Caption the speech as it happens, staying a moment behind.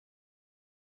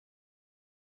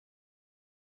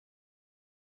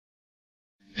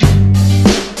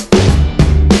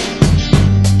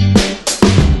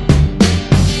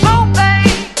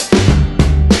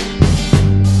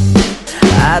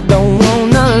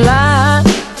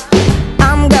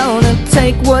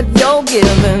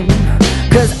forgiven,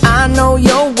 'cause I know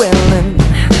you're willing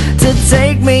to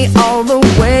take me all the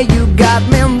way. You got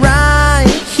me right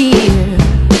here,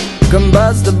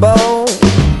 combustible,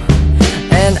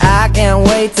 and I can't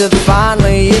wait to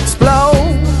finally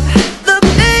explode. The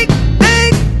big,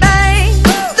 big bang,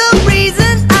 the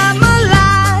reason I'm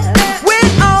alive. When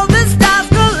all the stars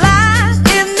collide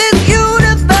in this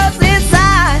universe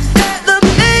inside. The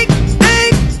big,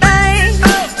 big bang.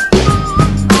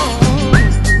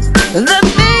 The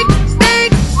big, big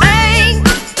bang.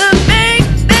 The big,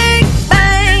 big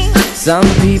bang. Some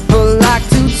people like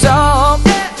to talk,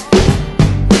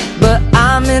 but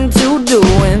I'm into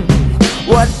doing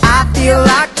what I feel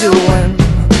like doing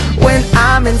when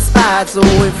I'm inspired. So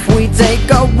if we take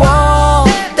a walk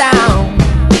down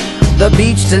the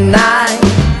beach tonight,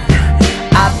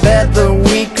 I bet that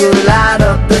we could light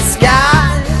up the sky.